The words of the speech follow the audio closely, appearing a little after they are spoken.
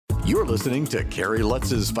You're listening to Kerry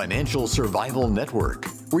Lutz's Financial Survival Network,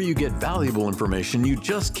 where you get valuable information you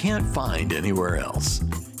just can't find anywhere else.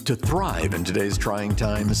 To thrive in today's trying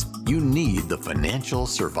times, you need the Financial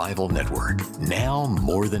Survival Network, now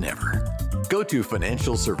more than ever. Go to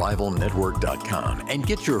financialsurvivalnetwork.com and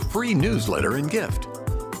get your free newsletter and gift.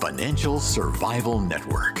 Financial Survival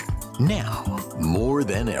Network, now more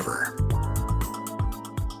than ever.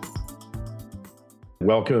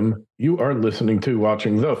 Welcome. You are listening to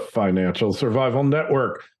watching the Financial Survival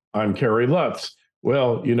Network. I'm Kerry Lutz.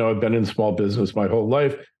 Well, I've been in small business my whole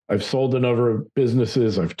life. I've sold a number of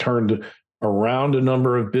businesses. I've turned around a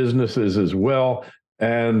number of businesses as well.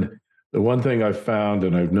 And the one thing I've found,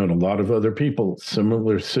 and I've known a lot of other people,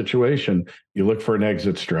 similar situation, you look for an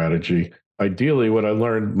exit strategy. Ideally, what I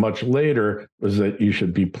learned much later was that you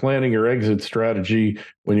should be planning your exit strategy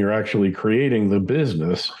when you're actually creating the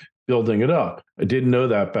business, building it up. I didn't know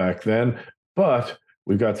that back then, but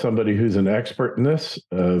we've got somebody who's an expert in this,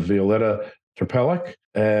 Violetta Terpeluk.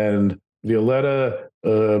 And Violetta,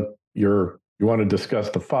 you want to discuss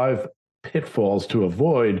the 5 pitfalls to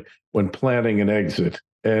avoid when planning an exit.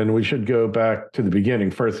 And we should go back to the beginning.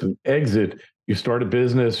 First, an exit, you start a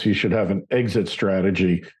business, you should have an exit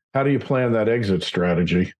strategy. How do you plan that exit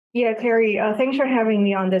strategy? Yeah, Kerry, thanks for having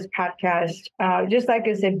me on this podcast. Just like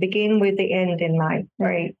I said, begin with the end in mind,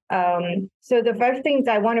 right? So the 5 things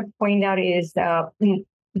I want to point out is there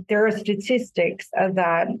are statistics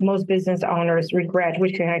that most business owners regret,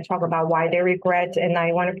 which can I talk about why they regret. And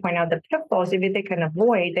I want to point out the pitfalls. If they can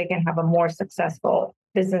avoid, they can have a more successful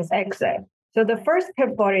business exit. So the first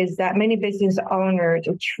pitfall is that many business owners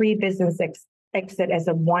treat business exit as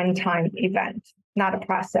a one-time event, not a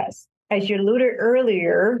process. As you alluded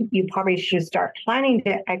earlier, you probably should start planning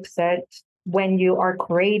the exit when you are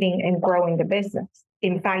creating and growing the business.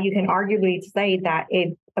 In fact, you can arguably say that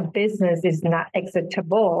if a business is not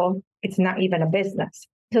exitable, it's not even a business.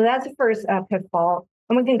 So that's the first pitfall.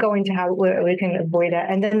 And we can go into how we can avoid that.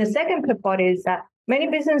 And then the second pitfall is that many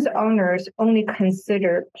business owners only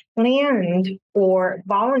consider planned or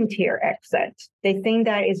volunteer exit. They think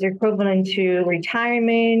that is equivalent to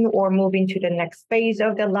retirement or moving to the next phase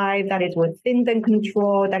of their life that is within their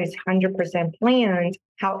control, that is 100% planned.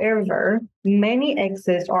 However, many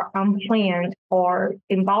exits are unplanned or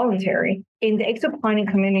involuntary. In the exit planning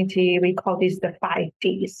community, we call these the 5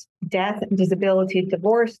 Ds: death, disability,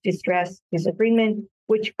 divorce, distress, disagreement,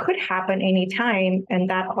 which could happen anytime. And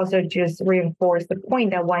that also just reinforces the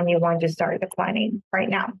point that when you want to start the planning right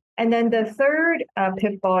now. And then the third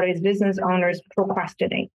pitfall is business owners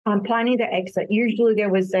procrastinate on planning the exit. Usually they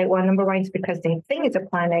would say, well, number one, it's because they think it's a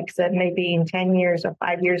planned exit, maybe in 10 years or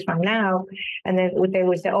 5 years from now. And then they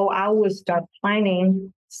would say, oh, I will start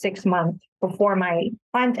planning 6 months before my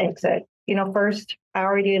planned exit. First, I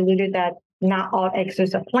already alluded that not all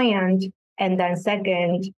exits are planned. And then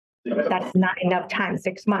second, that's not enough time,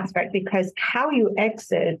 6 months, right? Because how you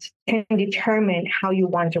exit can determine how you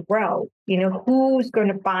want to grow. Who's going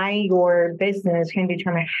to buy your business can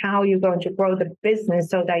determine how you're going to grow the business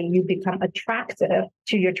so that you become attractive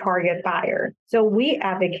to your target buyer. So we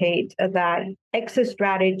advocate that exit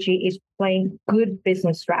strategy is playing good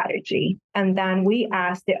business strategy. And then we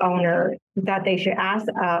ask the owner that they should ask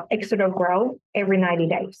exit or grow every 90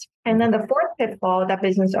 days. And then the fourth pitfall that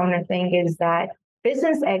business owner think is that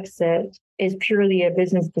business exit is purely a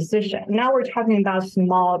business decision. Now we're talking about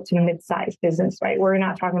small to mid-sized business, right? We're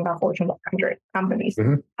not talking about Fortune 100 companies.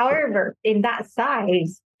 Mm-hmm. However, in that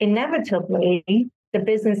size, inevitably, the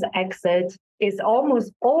business exit is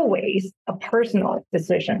almost always a personal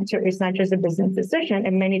decision. So it's not just a business decision,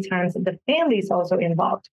 and many times the family is also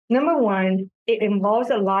involved. Number one, it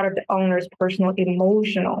involves a lot of the owner's personal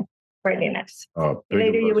emotional readiness.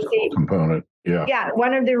 Later you would say component. Yeah.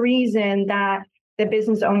 One of the reasons that the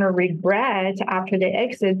business owner regret after they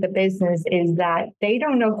exit the business is that they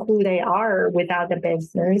don't know who they are without the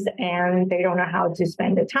business, and they don't know how to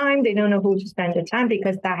spend the time. They don't know who to spend the time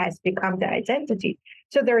because that has become the identity.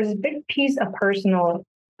 So there's a big piece of personal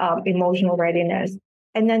emotional readiness.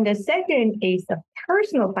 And then the second is the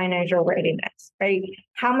personal financial readiness, right?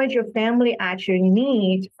 How much your family actually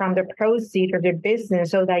needs from the proceeds of the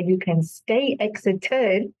business so that you can stay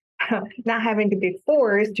exited, not having to be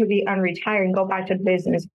forced to be unretired and go back to the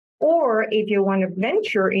business. Or if you want to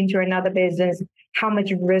venture into another business, how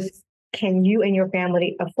much risk can you and your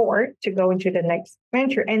family afford to go into the next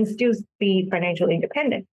venture and still be financially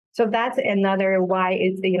independent? So that's another why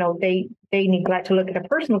it's, they neglect to look at the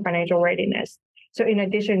personal financial readiness. So in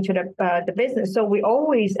addition to the business, so we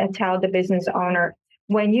always tell the business owner,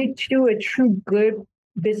 when you do a true good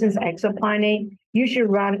business exit planning, you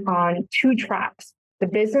should run on 2 tracks. the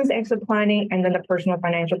business exit planning and then the personal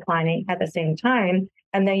financial planning at the same time.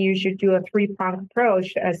 And then you should do a three-pronged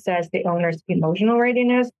approach to assess the owner's emotional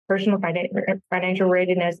readiness, personal financial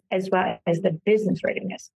readiness, as well as the business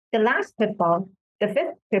readiness. The last pitfall, the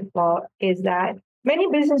fifth pitfall, is that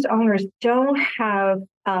many business owners don't have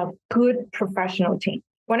a good professional team.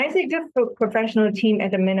 When I say good professional team,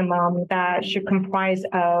 at the minimum, that should comprise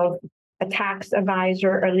of a tax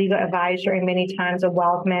advisor, a legal advisor, and many times a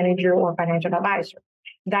wealth manager or financial advisor.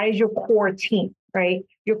 That is your core team, right?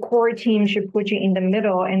 Your core team should put you in the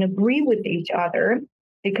middle and agree with each other,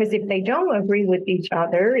 because if they don't agree with each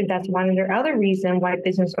other, that's one of the other reasons why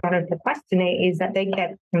business owners procrastinate, is that they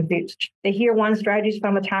get confused. They hear one strategy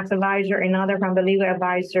from a tax advisor, another from the legal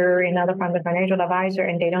advisor, another from the financial advisor,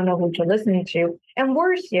 and they don't know who to listen to. And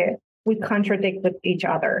worse yet, we contradict with each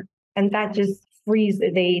other. And that just frees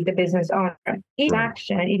the business owner. Each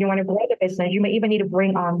action, if you want to grow the business, you may even need to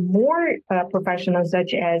bring on more professionals,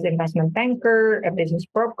 such as investment banker, a business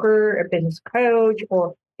broker, a business coach,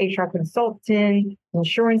 or HR consultant,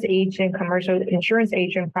 insurance agent, commercial insurance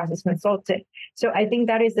agent, process consultant. So I think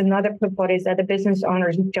that is another pitfall, is that the business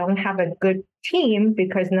owners don't have a good team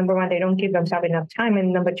because, number one, they don't give themselves enough time,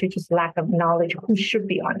 and number two, just lack of knowledge who should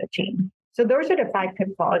be on the team. So those are the 5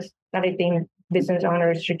 pitfalls that I think business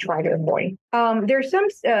owners should try to avoid. There's some,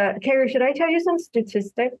 Kerry, should I tell you some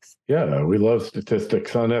statistics? Yeah, we love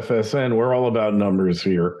statistics on FSN. We're all about numbers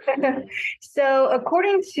here. So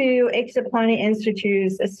according to Exit Planning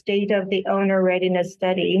Institute's State of the Owner Readiness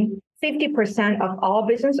Study, 50% of all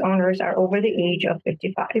business owners are over the age of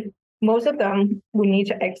 55. Most of them will need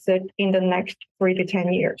to exit in the next 3 to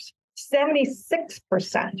 10 years.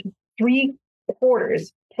 76%,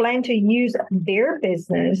 3/4, plan to use their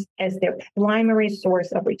business as their primary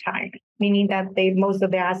source of retirement, meaning that most of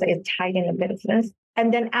their asset is tied in the business.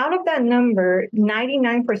 And then out of that number,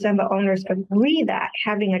 99% of owners agree that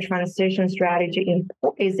having a transition strategy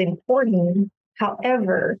is important.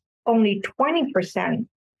 However, only 20%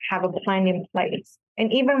 have a plan in place.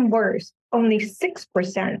 And even worse, only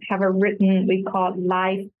 6% have a written, we call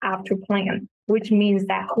life after plan, which means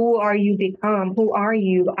that who are you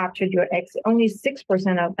after your exit? Only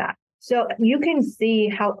 6% of that. So you can see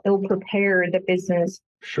how ill-prepared the business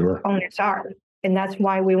owners are. And that's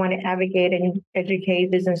why we want to advocate and educate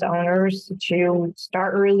business owners to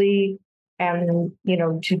start early and,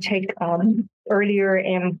 to take earlier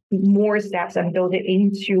and more steps and build it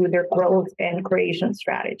into their growth and creation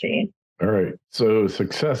strategy. All right. So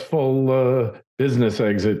successful business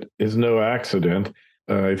exit is no accident.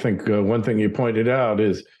 I think one thing you pointed out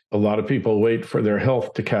is a lot of people wait for their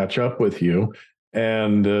health to catch up with you,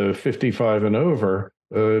 and 55 and over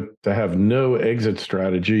to have no exit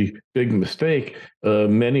strategy, big mistake.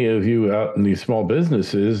 Many of you out in these small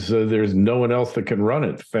businesses, there's no one else that can run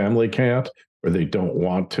it. Family can't, or they don't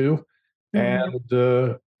want to. Mm-hmm.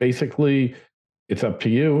 And basically, it's up to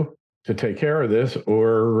you to take care of this,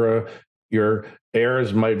 or your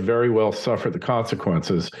heirs might very well suffer the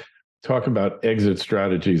consequences. Talk about exit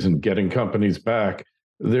strategies and getting companies back.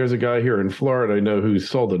 There's a guy here in Florida I know who's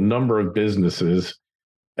sold a number of businesses,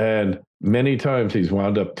 and many times he's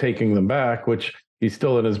wound up taking them back, which he's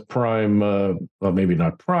still in his prime, well, maybe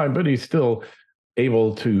not prime, but he's still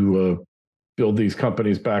able to build these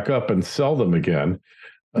companies back up and sell them again.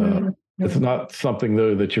 It's not something,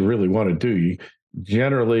 though, that you really want to do.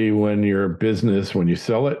 Generally, when you're a business, when you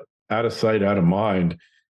sell it, out of sight, out of mind,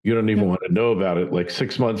 you don't even want to know about it. Like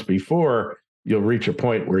 6 months before, you'll reach a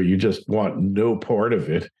point where you just want no part of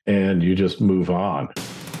it and you just move on.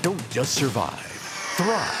 Don't just survive,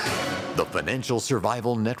 thrive. The Financial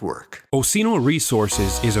Survival Network. Osino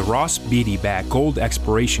Resources is a Ross Beatty-backed gold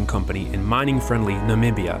exploration company in mining-friendly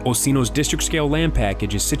Namibia. Osino's district-scale land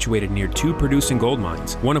package is situated near 2 producing gold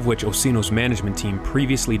mines, one of which Osino's management team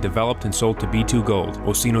previously developed and sold to B2 Gold.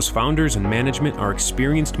 Osino's founders and management are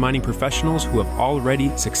experienced mining professionals who have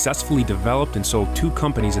already successfully developed and sold 2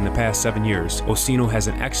 companies in the past 7 years. Osino has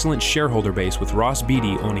an excellent shareholder base, with Ross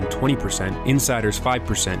Beatty owning 20%, insiders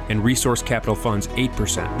 5%, and Resource Capital Funds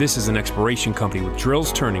 8%. This is an exploration company with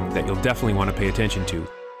drills turning that you'll definitely want to pay attention to.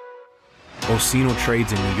 Osino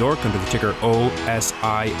trades in New York under the ticker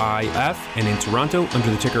OSIIF and in Toronto under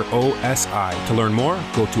the ticker OSI. To learn more,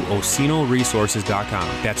 go to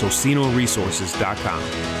osinoresources.com. That's osinoresources.com.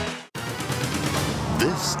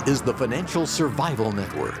 This is the Financial Survival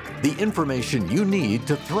Network, the information you need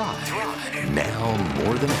to thrive now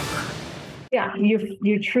more than ever. Yeah,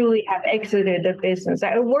 you truly have exited the business.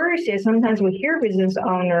 At worst is sometimes we hear business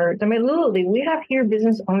owners, I mean, literally, we have here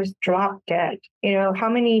business owners drop dead. How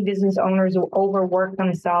many business owners will overwork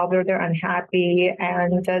themselves or they're unhappy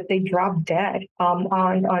and they drop dead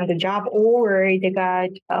on the job, or they got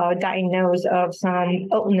diagnosed of some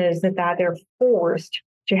illness that they're forced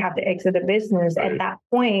to have to exit the business. Right. At that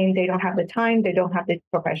point, they don't have the time, they don't have the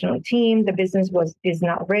professional team, the business is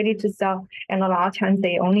not ready to sell, and a lot of times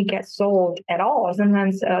they only get sold at all.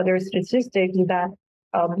 Sometimes there's statistics that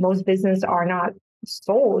most businesses are not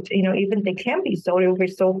sold. Even they can be sold, it will be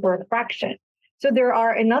sold for a fraction. So there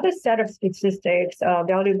are another set of statistics,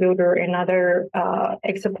 Value Builder and other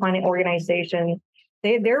exit planning organizations.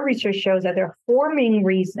 Their research shows that there are four main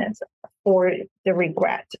reasons for the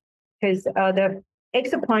regret, because the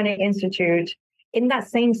Exit Planning Institute, in that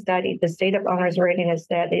same study, the State of Owners Readiness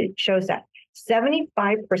study, shows that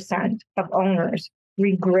 75% of owners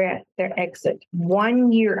regret their exit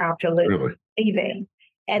 1 year after leaving.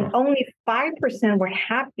 And only 5% were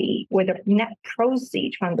happy with the net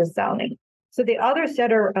proceeds from the selling. So the other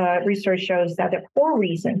set of research shows that there are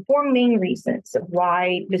four main reasons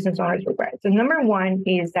why business owners regret. So number one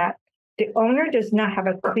is that the owner does not have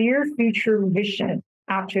a clear future vision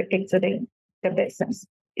after exiting the business.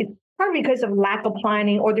 It's probably because of lack of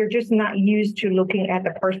planning, or they're just not used to looking at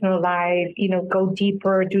the personal life, go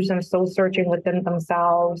deeper, do some soul searching within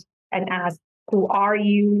themselves and ask, who are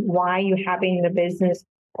you? Why are you having the business?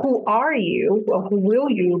 Who are you? Or who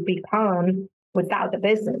will you become without the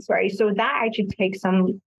business, right? So that actually takes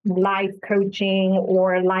some life coaching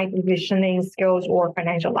or life visioning skills or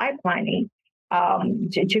financial life planning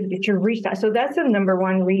to reach that. So that's the number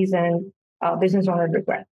one reason business owners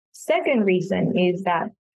regret. Second reason is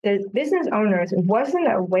that the business owners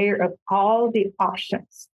wasn't aware of all the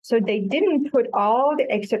options. So they didn't put all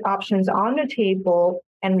the exit options on the table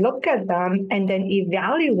and look at them and then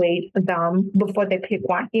evaluate them before they pick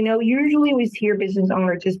one. Usually we hear business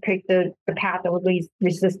owners just pick the path of least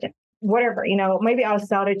resistance. Whatever, maybe I'll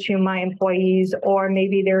sell it to my employees, or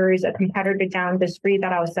maybe there is a competitor down the street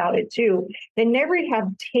that I'll sell it to. They never have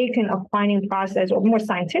taken a planning process or more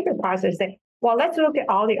scientific process that, well, let's look at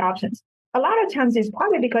all the options. A lot of times it's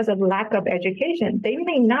probably because of lack of education. They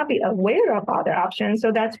may not be aware of other options.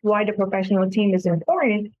 So that's why the professional team is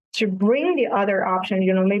important to bring the other option.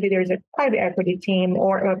 Maybe there's a private equity team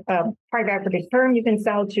or a private equity firm you can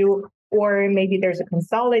sell to, or maybe there's a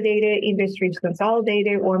consolidated, industries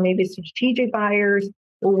consolidated, or maybe strategic buyers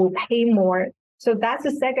who will pay more. So that's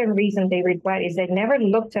the second reason they regret, is they never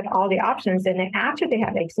looked at all the options. And then after they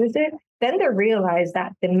have exited, then they realize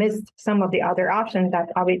that they missed some of the other options that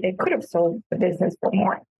probably they could have sold the business for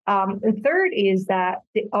more. And third is that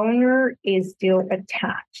the owner is still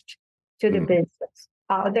attached to the business.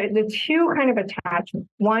 The two kind of attachment.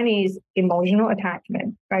 One is emotional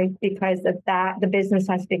attachment, right? Because of that, the business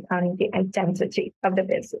has become the identity of the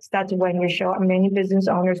business. That's when you show up. Many business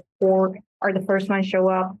owners are the first one show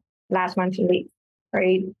up, last one to leave,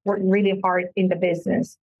 right? Work really hard in the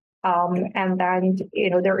business. And then,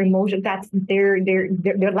 their emotion, that's their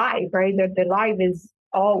life, right? Their life is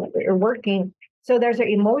all working. So there's an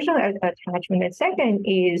emotional attachment. And second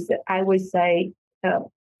is, I would say,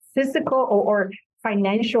 physical or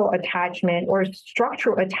financial attachment or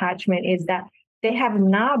structural attachment, is that they have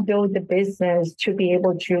not built the business to be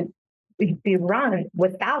able to be run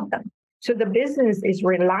without them. So the business is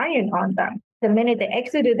reliant on them. The minute they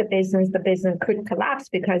exited the business could collapse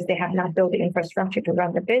because they have not built the infrastructure to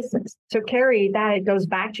run the business. So Kerry, that goes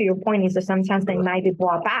back to your point, is that sometimes they might be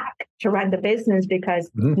brought back to run the business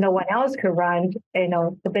because no one else could run,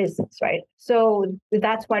 the business, right? So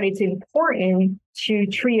that's why it's important to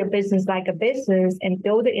treat a business like a business and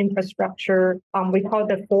build the infrastructure. We call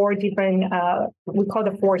the four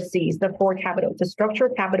C's, the four capital, the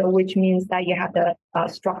structural capital, which means that you have the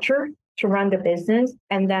structure to run the business.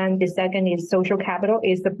 And then the second is social capital,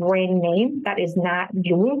 is the brand name. That is not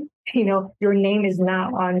you. Your name is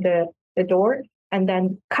not on the door. And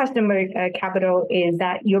then customer capital is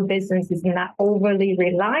that your business is not overly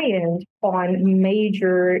reliant on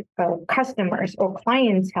major customers or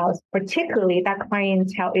clientele. Particularly, that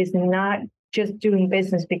clientele is not just doing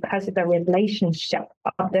business because of the relationship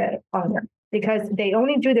of the owner. Because they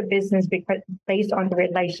only do the business based on the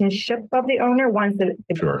relationship of the owner. Once the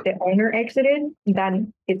owner exited,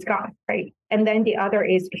 then it's gone, right? And then the other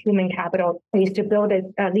is human capital, is to build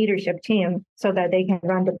a leadership team so that they can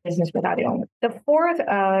run the business without the owner. The fourth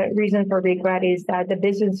reason for regret is that the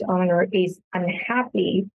business owner is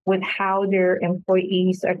unhappy with how their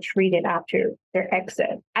employees are treated after their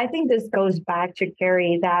exit. I think this goes back to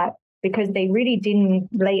Kerry, that because they really didn't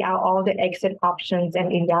lay out all the exit options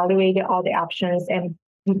and evaluated all the options and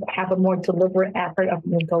have a more deliberate effort of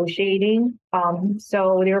negotiating.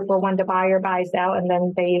 So therefore, when the buyer buys out and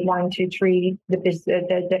then they want to treat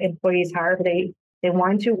the employees however they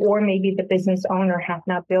want to, or maybe the business owner have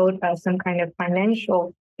not built some kind of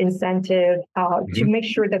financial incentive to make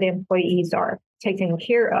sure that the employees are taken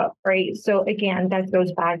care of, right? So again, that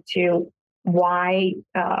goes back to why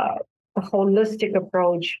a holistic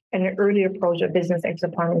approach and an early approach of business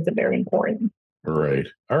exit planning is very important. Right.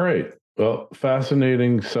 All right. Well,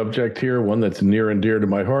 fascinating subject here, one that's near and dear to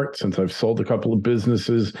my heart since I've sold a couple of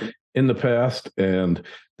businesses in the past, and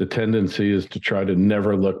the tendency is to try to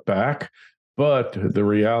never look back. But the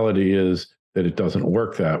reality is that it doesn't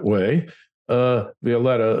work that way.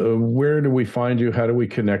 Violetta, where do we find you? How do we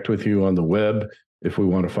connect with you on the web if we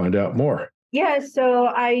want to find out more? Yeah, so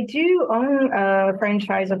I do own a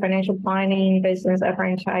franchise, a financial planning business, a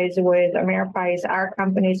franchise with Ameriprise. Our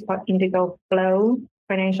company is called IndigoFlow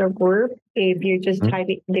Financial Group. If you just type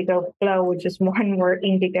in IndigoFlow, which is one word,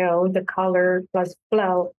 Indigo, the color plus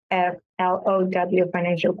flow, FLOW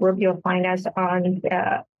Financial Group, you'll find us on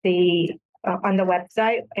the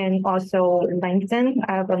website and also LinkedIn.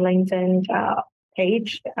 I have a LinkedIn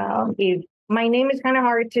page. If my name is kind of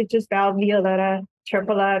hard to just spell, Violetta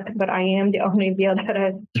Terpeluk, but I am the only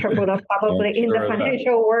Violetta Terpeluk probably in the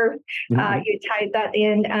financial world. You type that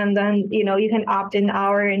in, and then you can opt in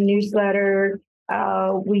our newsletter.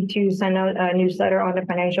 We do send out a newsletter on the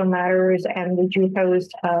financial matters, and we do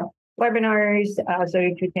host webinars. So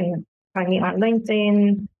if you can find me on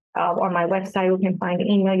LinkedIn. On my website, you can find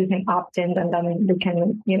the email, you can opt in, and then we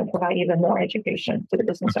can, provide even more education to the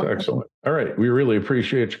business owner. Excellent. All right. We really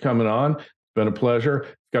appreciate you coming on. It's been a pleasure.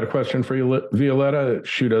 Got a question for you, Violetta?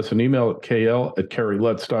 Shoot us an email at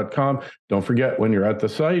kl@kerrylutz.com. Don't forget, when you're at the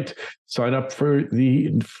site, sign up for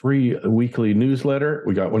the free weekly newsletter.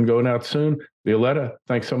 We got one going out soon. Violetta,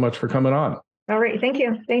 thanks so much for coming on. All right. Thank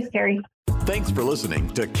you. Thanks, Kerry. Thanks for listening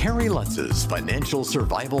to Kerry Lutz's Financial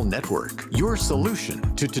Survival Network, your solution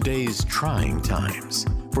to today's trying times.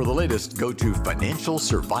 For the latest, go to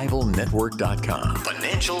financialsurvivalnetwork.com.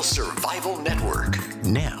 Financial Survival Network,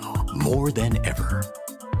 now more than ever.